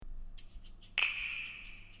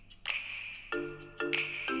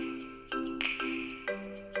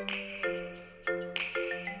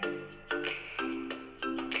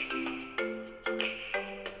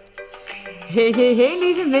Hey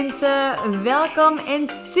lieve mensen, welkom en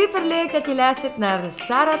superleuk dat je luistert naar de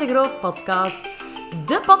Sarah de Groof podcast.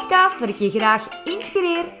 De podcast waar ik je graag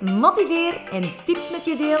inspireer, motiveer en tips met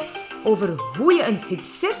je deel over hoe je een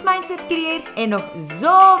succesmindset creëert en nog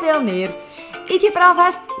zoveel meer. Ik heb er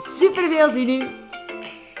alvast super veel zin in.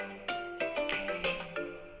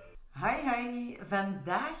 Hi,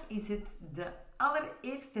 vandaag is het de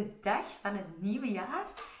allereerste dag van het nieuwe jaar.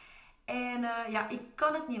 En ik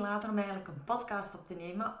kan het niet laten om eigenlijk een podcast op te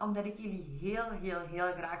nemen, omdat ik jullie heel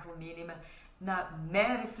graag wil meenemen naar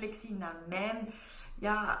mijn reflectie, naar mijn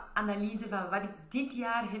analyse van wat ik dit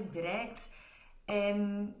jaar heb bereikt.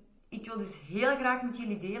 En ik wil dus heel graag met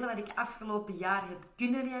jullie delen wat ik afgelopen jaar heb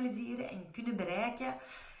kunnen realiseren en kunnen bereiken.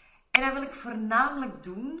 En dat wil ik voornamelijk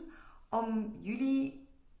doen om jullie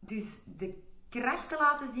dus de kracht te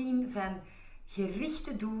laten zien van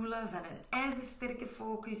gerichte doelen, van een ijzersterke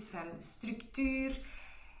focus, van structuur,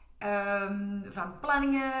 van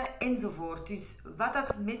planningen enzovoort. Dus wat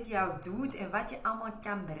dat met jou doet en wat je allemaal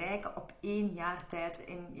kan bereiken op 1 jaar tijd.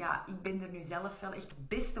 En ja, ik ben er nu zelf wel echt het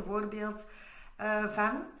beste voorbeeld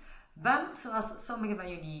van. Want zoals sommigen van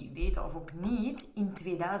jullie weten of ook niet, in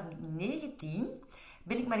 2019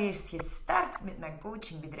 ben ik maar eerst gestart met mijn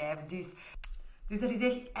coachingbedrijf. Dus dat is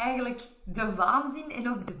echt eigenlijk de waanzin en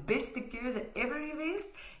ook de beste keuze ever geweest.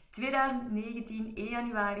 2019, 1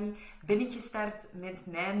 januari, ben ik gestart met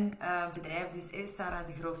mijn bedrijf, dus Sarah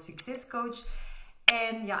de Groof Succescoach.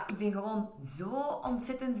 En ja, ik ben gewoon zo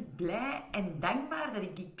ontzettend blij en dankbaar dat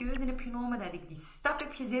ik die keuze heb genomen, dat ik die stap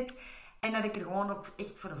heb gezet en dat ik er gewoon ook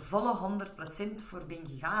echt voor de volle 100% voor ben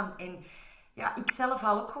gegaan. En ja, ik zelf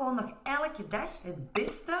haal ook gewoon nog elke dag het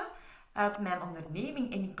beste uit mijn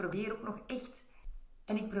onderneming en ik probeer ook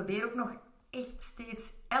nog echt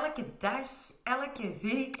steeds elke dag, elke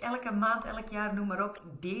week, elke maand, elk jaar, noem maar op,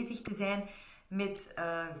 bezig te zijn met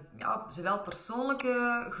zowel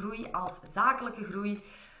persoonlijke groei als zakelijke groei.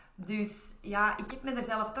 Dus ja, ik heb me er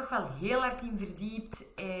zelf toch wel heel hard in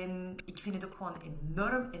verdiept en ik vind het ook gewoon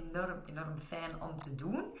enorm fijn om te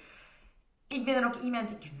doen. Ik ben dan ook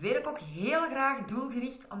iemand, ik werk ook heel graag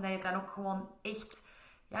doelgericht, omdat je het dan ook gewoon echt,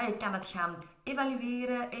 je kan het gaan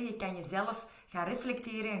evalueren en je kan jezelf gaan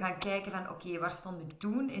reflecteren en gaan kijken van oké, waar stond ik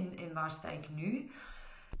toen en waar sta ik nu?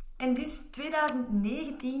 En dus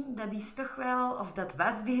 2019, dat is toch wel, of dat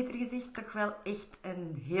was beter gezegd, toch wel echt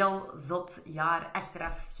een heel zot jaar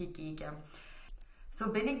achteraf gekeken.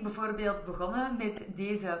 Zo ben ik bijvoorbeeld begonnen met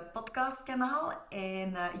deze podcastkanaal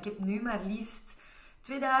en ik heb nu maar liefst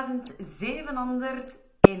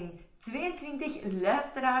 2722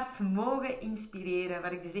 luisteraars mogen inspireren,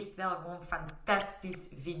 wat ik dus echt wel gewoon fantastisch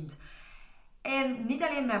vind. En niet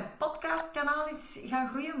alleen mijn podcastkanaal is gaan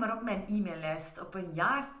groeien, maar ook mijn e-maillijst. Op een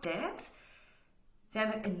jaar tijd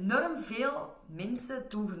zijn er enorm veel mensen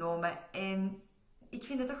toegenomen. En ik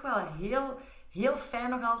vind het toch wel heel fijn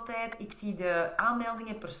nog altijd. Ik zie de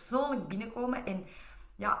aanmeldingen persoonlijk binnenkomen. En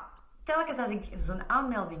ja, telkens als ik zo'n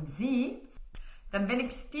aanmelding zie, dan ben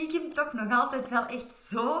ik stiekem toch nog altijd wel echt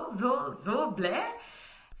zo blij.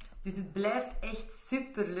 Dus het blijft echt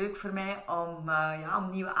super leuk voor mij om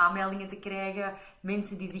nieuwe aanmeldingen te krijgen.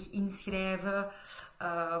 Mensen die zich inschrijven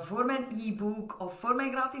voor mijn e-book of voor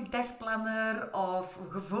mijn gratis dagplanner of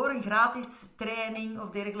voor een gratis training of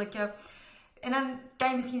dergelijke. En dan kan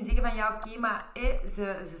je misschien zeggen van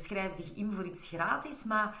ze schrijven zich in voor iets gratis.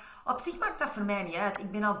 Maar op zich maakt dat voor mij niet uit.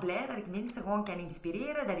 Ik ben al blij dat ik mensen gewoon kan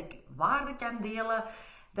inspireren, dat ik waarde kan delen,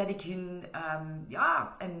 dat ik hun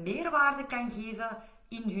een meerwaarde kan geven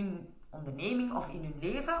in hun onderneming of in hun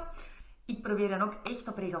leven. Ik probeer dan ook echt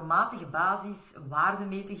op regelmatige basis waarde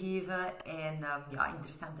mee te geven en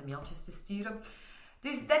interessante mailtjes te sturen.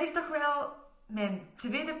 Dus dat is toch wel mijn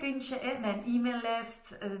tweede puntje, mijn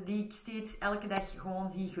e-maillijst die ik steeds elke dag gewoon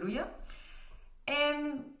zie groeien.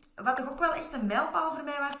 En wat toch ook wel echt een mijlpaal voor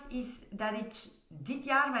mij was, is dat ik dit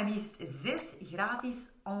jaar maar liefst 6 gratis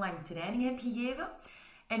online trainingen heb gegeven.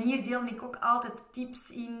 En hier deel ik ook altijd tips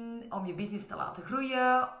in om je business te laten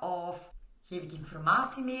groeien. Of geef ik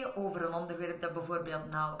informatie mee over een onderwerp dat bijvoorbeeld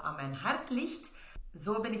nou aan mijn hart ligt.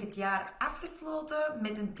 Zo ben ik het jaar afgesloten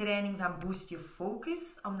met een training van Boost Your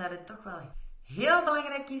Focus. Omdat het toch wel heel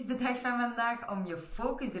belangrijk is de dag van vandaag om je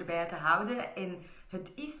focus erbij te houden. En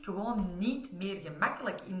het is gewoon niet meer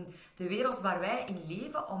gemakkelijk in de wereld waar wij in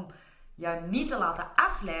leven om niet te laten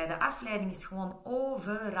afleiden. Afleiding is gewoon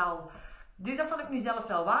overal. Dus dat vond ik nu zelf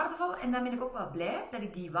wel waardevol en dan ben ik ook wel blij dat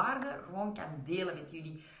ik die waarde gewoon kan delen met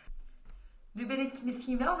jullie. Nu ben ik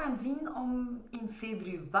misschien wel gaan zien om in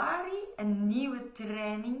februari een nieuwe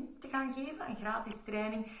training te gaan geven, een gratis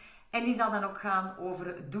training. En die zal dan ook gaan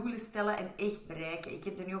over doelen stellen en echt bereiken. Ik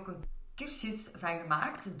heb er nu ook een cursus van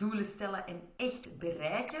gemaakt. Doelen stellen en echt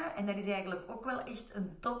bereiken. En dat is eigenlijk ook wel echt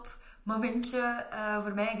een topmomentje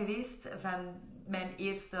voor mij geweest. Van mijn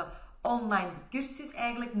eerste online cursus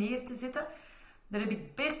eigenlijk neer te zetten. Daar heb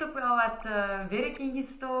ik best ook wel wat werk in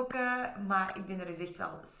gestoken. Maar ik ben er dus echt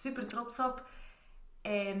wel super trots op.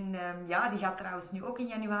 En die gaat trouwens nu ook in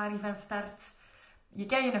januari van start. Je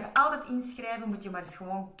kan je nog altijd inschrijven. Moet je maar eens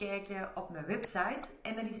gewoon kijken op mijn website.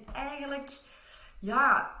 En dat is eigenlijk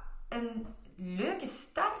een leuke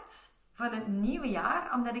start van het nieuwe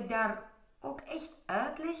jaar. Omdat ik daar ook echt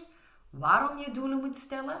uitleg waarom je doelen moet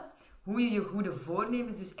stellen. Hoe je je goede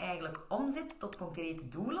voornemens dus eigenlijk omzet tot concrete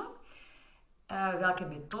doelen. Welke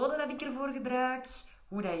methode dat ik ervoor gebruik.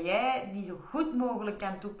 Hoe dat jij die zo goed mogelijk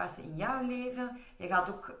kan toepassen in jouw leven. Je gaat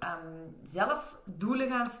ook zelf doelen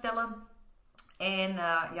gaan stellen. En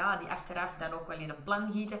die achteraf dan ook wel in een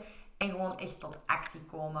plan gieten. En gewoon echt tot actie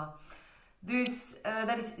komen. Dus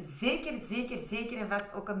dat is zeker en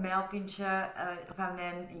vast ook een mijlpuntje van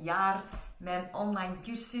mijn jaar. Mijn online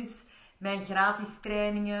cursus. Mijn gratis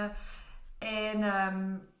trainingen. En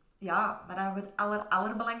wat dan nog het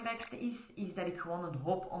allerbelangrijkste is dat ik gewoon een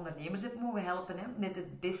hoop ondernemers heb mogen helpen. Hè, met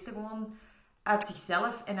het beste gewoon uit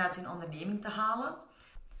zichzelf en uit hun onderneming te halen.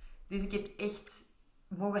 Dus ik heb echt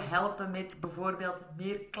mogen helpen met bijvoorbeeld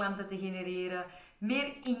meer klanten te genereren.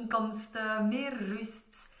 Meer inkomsten, meer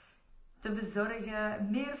rust te bezorgen.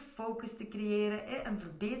 Meer focus te creëren. Hè, een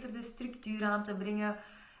verbeterde structuur aan te brengen.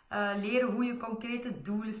 Leren hoe je concrete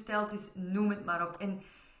doelen stelt. Dus noem het maar op. En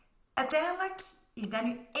uiteindelijk is dat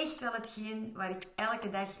nu echt wel hetgeen waar ik elke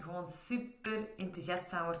dag gewoon super enthousiast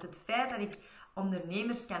van word. Het feit dat ik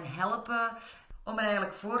ondernemers kan helpen om er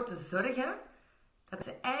eigenlijk voor te zorgen dat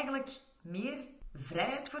ze eigenlijk meer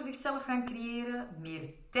vrijheid voor zichzelf gaan creëren, meer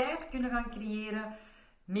tijd kunnen gaan creëren,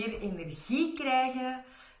 meer energie krijgen,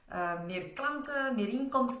 meer klanten, meer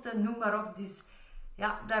inkomsten, noem maar op. Dus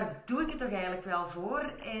ja, daar doe ik het toch eigenlijk wel voor.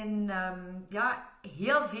 En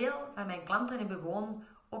heel veel van mijn klanten hebben gewoon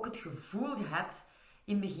ook het gevoel gehad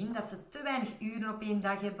in het begin dat ze te weinig uren op één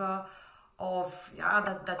dag hebben. Of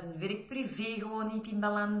dat hun werk-privé gewoon niet in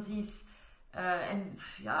balans is.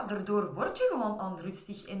 Daardoor word je gewoon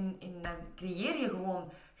onrustig en dan creëer je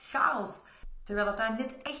gewoon chaos. Terwijl dat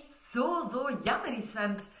net echt zo jammer is.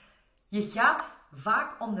 Want je gaat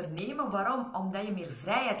vaak ondernemen. Waarom? Omdat je meer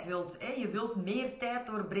vrijheid wilt. Hè? Je wilt meer tijd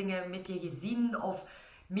doorbrengen met je gezin. Of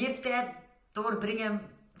meer tijd doorbrengen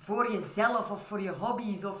voor jezelf of voor je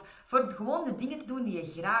hobby's. Of voor gewoon de dingen te doen die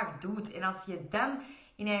je graag doet. En als je dan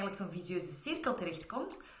in eigenlijk zo'n vicieuze cirkel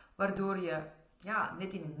terechtkomt. Waardoor je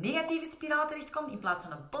net in een negatieve spiraal terechtkomt in plaats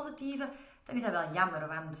van een positieve. Dan is dat wel jammer.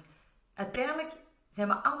 Want uiteindelijk zijn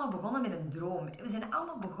we allemaal begonnen met een droom. We zijn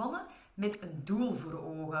allemaal begonnen met een doel voor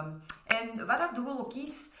ogen. En wat dat doel ook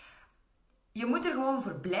is, je moet er gewoon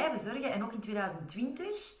voor blijven zorgen. En ook in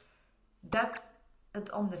 2020, dat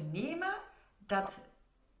het ondernemen, dat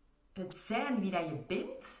het zijn wie dat je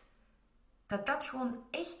bent, dat gewoon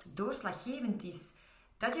echt doorslaggevend is.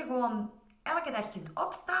 Dat je gewoon elke dag kunt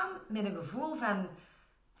opstaan met een gevoel van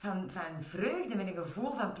vreugde, met een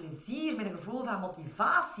gevoel van plezier, met een gevoel van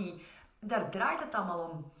motivatie. Daar draait het allemaal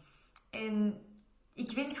om. En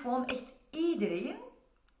ik wens gewoon echt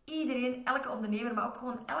iedereen, elke ondernemer, maar ook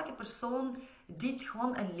gewoon elke persoon, dit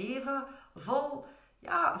gewoon een leven vol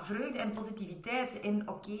vreugde en positiviteit. En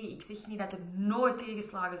oké, ik zeg niet dat er nooit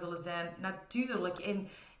tegenslagen zullen zijn. Natuurlijk. En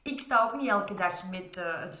ik sta ook niet elke dag met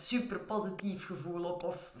een super positief gevoel op.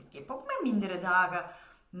 Of ik heb ook mijn mindere dagen.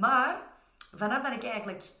 Maar vanaf dat ik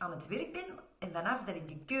eigenlijk aan het werk ben en vanaf dat ik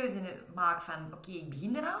de keuze maak van oké, ik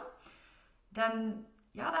begin eraan,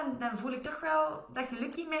 dan voel ik toch wel dat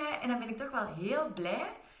geluk in mij. En dan ben ik toch wel heel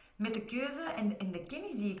blij met de keuze en de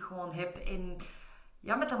kennis die ik gewoon heb. En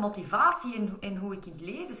met de motivatie en hoe ik in het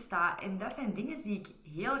leven sta. En dat zijn dingen die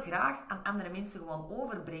ik heel graag aan andere mensen gewoon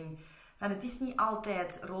overbreng. Want het is niet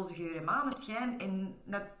altijd roze geur en maneschijn. En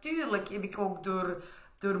natuurlijk heb ik ook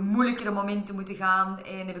door moeilijkere momenten moeten gaan.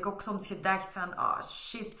 En heb ik ook soms gedacht van,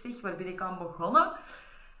 shit zeg, waar ben ik aan begonnen?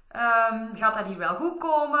 Gaat dat hier wel goed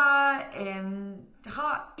komen? En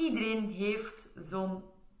iedereen heeft zo'n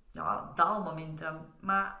daalmomenten.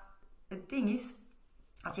 Maar het ding is,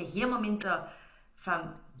 als je geen momenten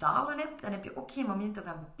van dalen hebt, dan heb je ook geen momenten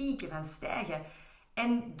van pieken, van stijgen.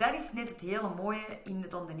 En dat is net het hele mooie in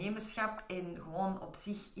het ondernemerschap en gewoon op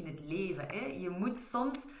zich in het leven. Hè. Je moet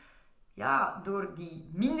soms door die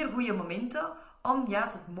minder goede momenten om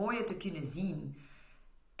juist het mooie te kunnen zien.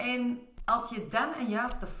 En als je dan een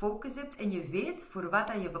juiste focus hebt en je weet voor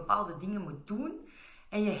wat je bepaalde dingen moet doen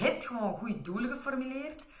en je hebt gewoon goede doelen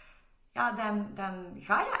geformuleerd, ja, dan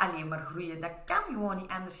ga je alleen maar groeien. Dat kan gewoon niet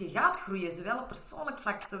anders. Je gaat groeien, zowel op persoonlijk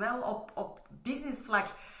vlak, zowel op business vlak.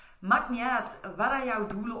 Maakt niet uit wat jouw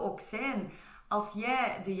doelen ook zijn. Als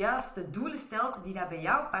jij de juiste doelen stelt die dat bij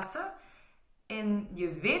jou passen en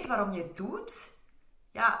je weet waarom je het doet,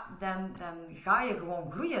 ja, dan ga je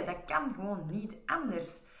gewoon groeien. Dat kan gewoon niet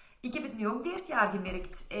anders. Ik heb het nu ook dit jaar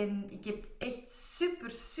gemerkt en ik heb echt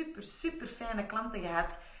super fijne klanten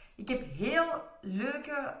gehad. Ik heb heel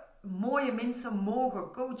leuke, mooie mensen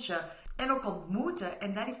mogen coachen en ook ontmoeten.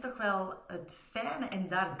 En dat is toch wel het fijne en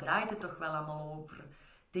daar draait het toch wel allemaal over,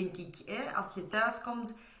 denk ik. Hè? Als je thuis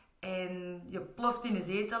komt en je ploft in de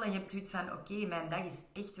zetel en je hebt zoiets van, oké, mijn dag is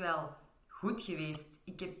echt wel goed geweest.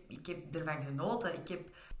 Ik heb ervan genoten. Ik heb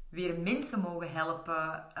weer mensen mogen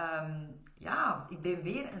helpen. Ik ben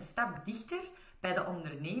weer een stap dichter bij de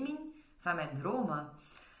onderneming van mijn dromen.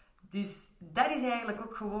 Dus dat is eigenlijk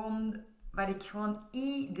ook gewoon wat ik gewoon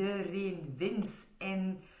iedereen wens.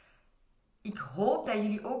 En ik hoop dat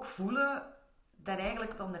jullie ook voelen dat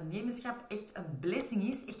eigenlijk het ondernemerschap echt een blessing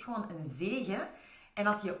is. Echt gewoon een zegen. En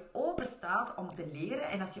als je open staat om te leren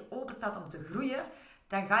en als je open staat om te groeien,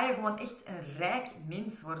 dan ga je gewoon echt een rijk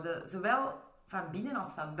mens worden. Zowel van binnen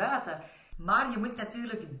als van buiten. Maar je moet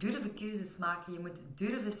natuurlijk durven keuzes maken. Je moet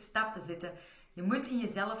durven stappen zetten. Je moet in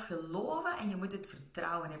jezelf geloven en je moet het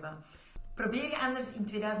vertrouwen hebben. Probeer je anders in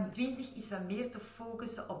 2020 eens wat meer te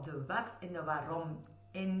focussen op de wat en de waarom.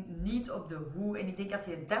 En niet op de hoe. En ik denk als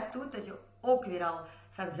je dat doet, dat je ook weer al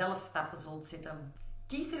vanzelf stappen zult zetten.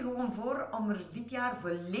 Kies er gewoon voor om er dit jaar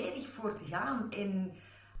volledig voor te gaan. En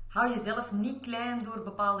hou jezelf niet klein door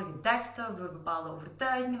bepaalde gedachten, of door bepaalde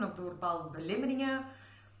overtuigingen, of door bepaalde belemmeringen.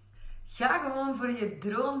 Ga gewoon voor je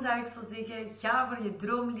droom, zou ik zo zeggen. Ga voor je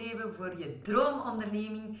droomleven, voor je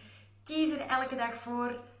droomonderneming. Kies er elke dag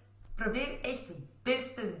voor. Probeer echt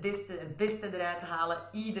het beste eruit te halen,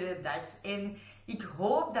 iedere dag. En ik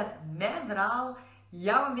hoop dat mijn verhaal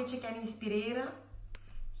jou een beetje kan inspireren.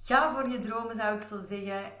 Ga voor je dromen, zou ik zo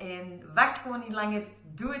zeggen. En wacht gewoon niet langer.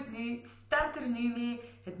 Doe het nu. Start er nu mee.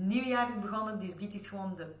 Het nieuwe jaar is begonnen, dus dit is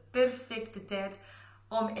gewoon de perfecte tijd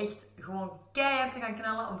om echt gewoon keihard te gaan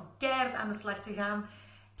knallen, om keihard aan de slag te gaan.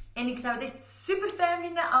 En ik zou het echt super fijn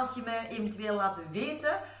vinden als je me eventueel laat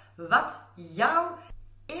weten wat jouw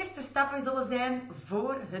eerste stappen zullen zijn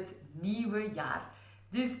voor het nieuwe jaar.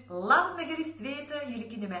 Dus laat het me gerust weten. Jullie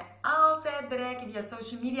kunnen mij altijd bereiken via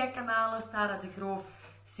social media kanalen, Sarah de Groof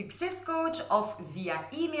Succescoach, of via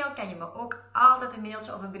e-mail kan je me ook altijd een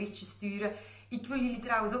mailtje of een berichtje sturen. Ik wil jullie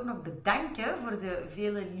trouwens ook nog bedanken voor de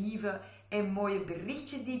vele lieve en mooie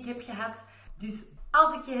berichtjes die ik heb gehad. Dus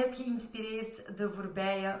als ik je heb geïnspireerd de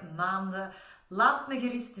voorbije maanden, laat het me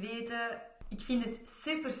gerust weten. Ik vind het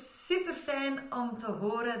super fijn om te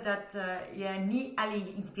horen dat jij niet alleen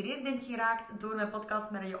geïnspireerd bent geraakt door mijn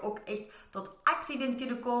podcast, maar dat je ook echt tot actie bent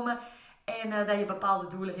kunnen komen en dat je bepaalde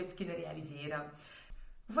doelen hebt kunnen realiseren.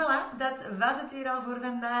 Voilà, dat was het weer al voor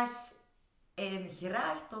vandaag. En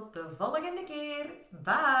graag tot de volgende keer.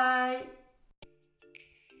 Bye!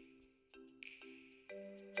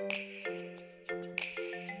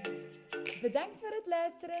 Bedankt voor het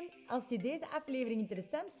luisteren. Als je deze aflevering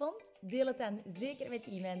interessant vond, deel het dan zeker met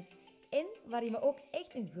iemand. En waar je me ook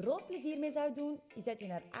echt een groot plezier mee zou doen, is dat je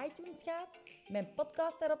naar iTunes gaat, mijn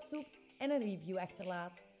podcast daarop zoekt en een review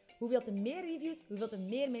achterlaat. Hoeveel te meer reviews, hoeveel te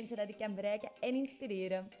meer mensen dat ik kan bereiken en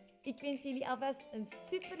inspireren. Ik wens jullie alvast een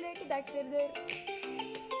superleuke dag verder.